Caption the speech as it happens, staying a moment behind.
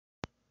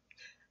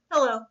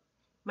Hello,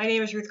 my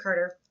name is Ruth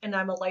Carter, and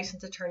I'm a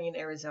licensed attorney in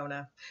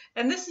Arizona.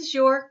 And this is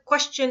your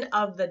question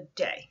of the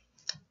day.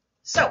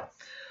 So,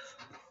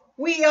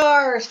 we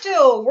are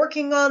still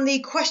working on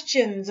the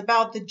questions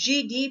about the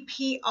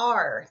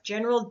GDPR,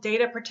 General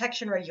Data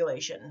Protection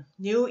Regulation.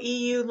 New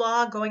EU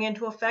law going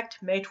into effect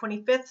May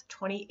 25th,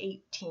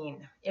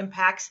 2018.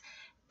 Impacts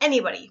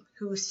anybody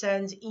who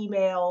sends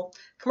email,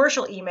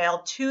 commercial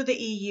email to the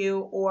EU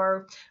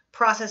or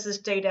processes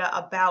data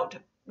about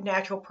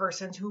natural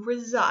persons who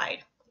reside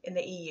in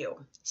the EU.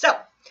 So,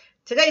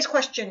 today's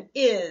question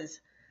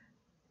is,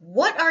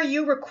 what are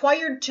you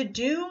required to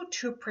do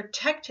to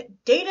protect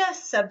data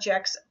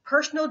subjects'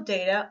 personal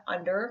data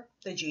under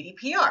the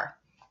GDPR?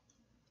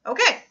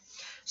 Okay,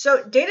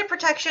 so data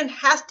protection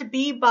has to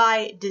be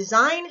by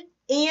design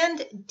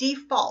and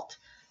default.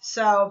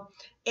 So,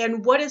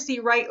 and what is the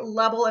right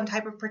level and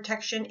type of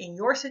protection in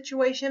your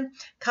situation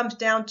comes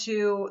down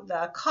to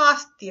the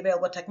cost, the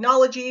available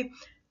technology,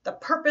 the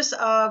purpose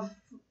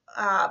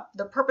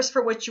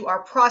for which you are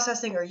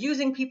processing or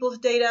using people's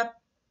data,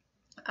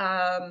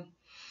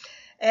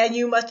 and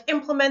you must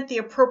implement the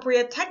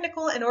appropriate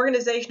technical and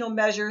organizational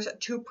measures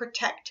to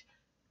protect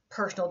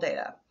personal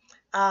data.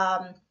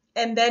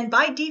 And then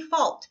by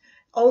default,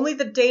 only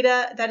the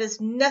data that is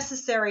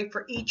necessary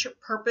for each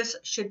purpose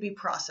should be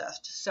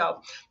processed.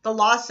 So the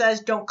law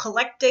says don't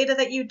collect data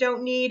that you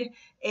don't need,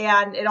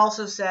 and it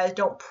also says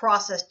don't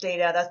process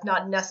data that's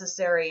not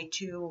necessary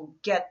to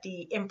get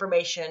the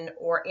information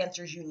or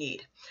answers you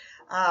need.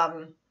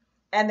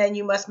 And then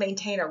you must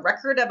maintain a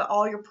record of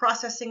all your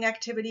processing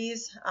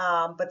activities,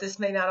 but this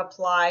may not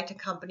apply to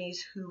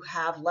companies who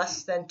have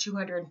less than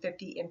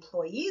 250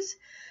 employees,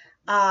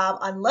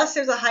 unless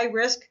there's a high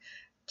risk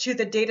to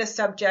the data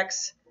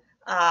subjects'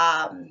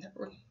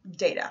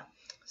 data.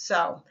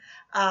 So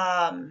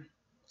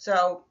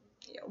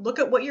look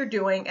at what you're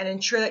doing and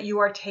ensure that you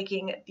are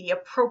taking the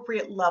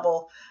appropriate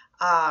level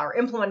or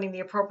implementing the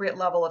appropriate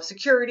level of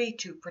security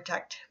to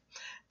protect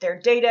their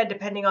data,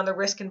 depending on the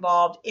risk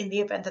involved in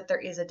the event that there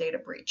is a data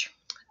breach.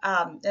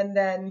 And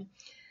then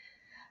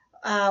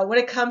when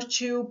it comes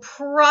to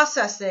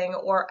processing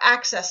or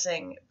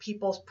accessing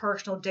people's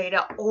personal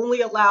data,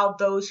 only allow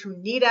those who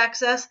need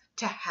access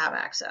to have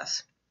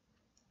access.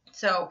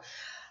 So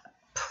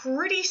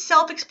pretty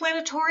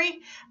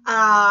self-explanatory,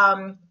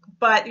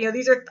 but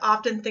these are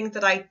often things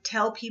that I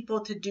tell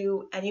people to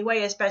do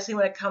anyway, especially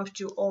when it comes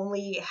to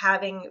only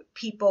having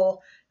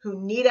people who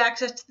need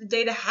access to the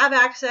data have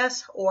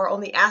access, or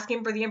only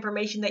asking for the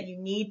information that you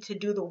need to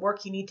do the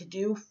work you need to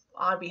do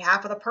on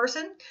behalf of the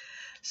person.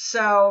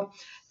 So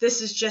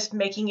this is just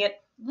making it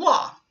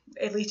law,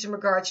 at least in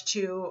regards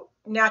to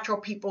natural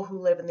people who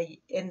live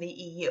in the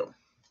EU.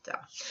 So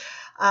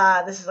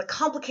this is a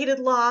complicated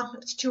law.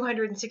 It's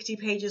 260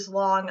 pages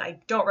long. I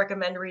don't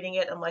recommend reading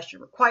it unless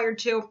you're required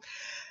to.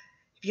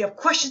 If you have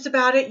questions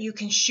about it, you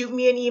can shoot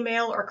me an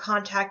email or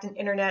contact an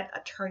internet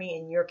attorney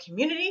in your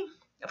community.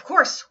 Of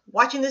course,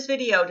 watching this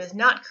video does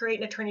not create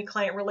an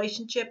attorney-client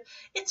relationship.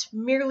 It's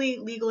merely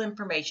legal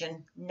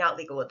information, not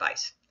legal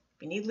advice.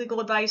 If you need legal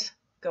advice,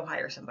 go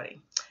hire somebody.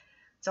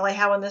 That's all I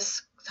have on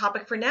this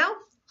topic for now.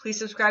 Please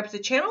subscribe to the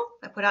channel.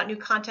 I put out new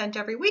content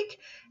every week.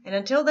 And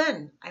until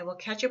then, I will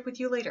catch up with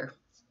you later.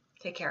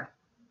 Take care.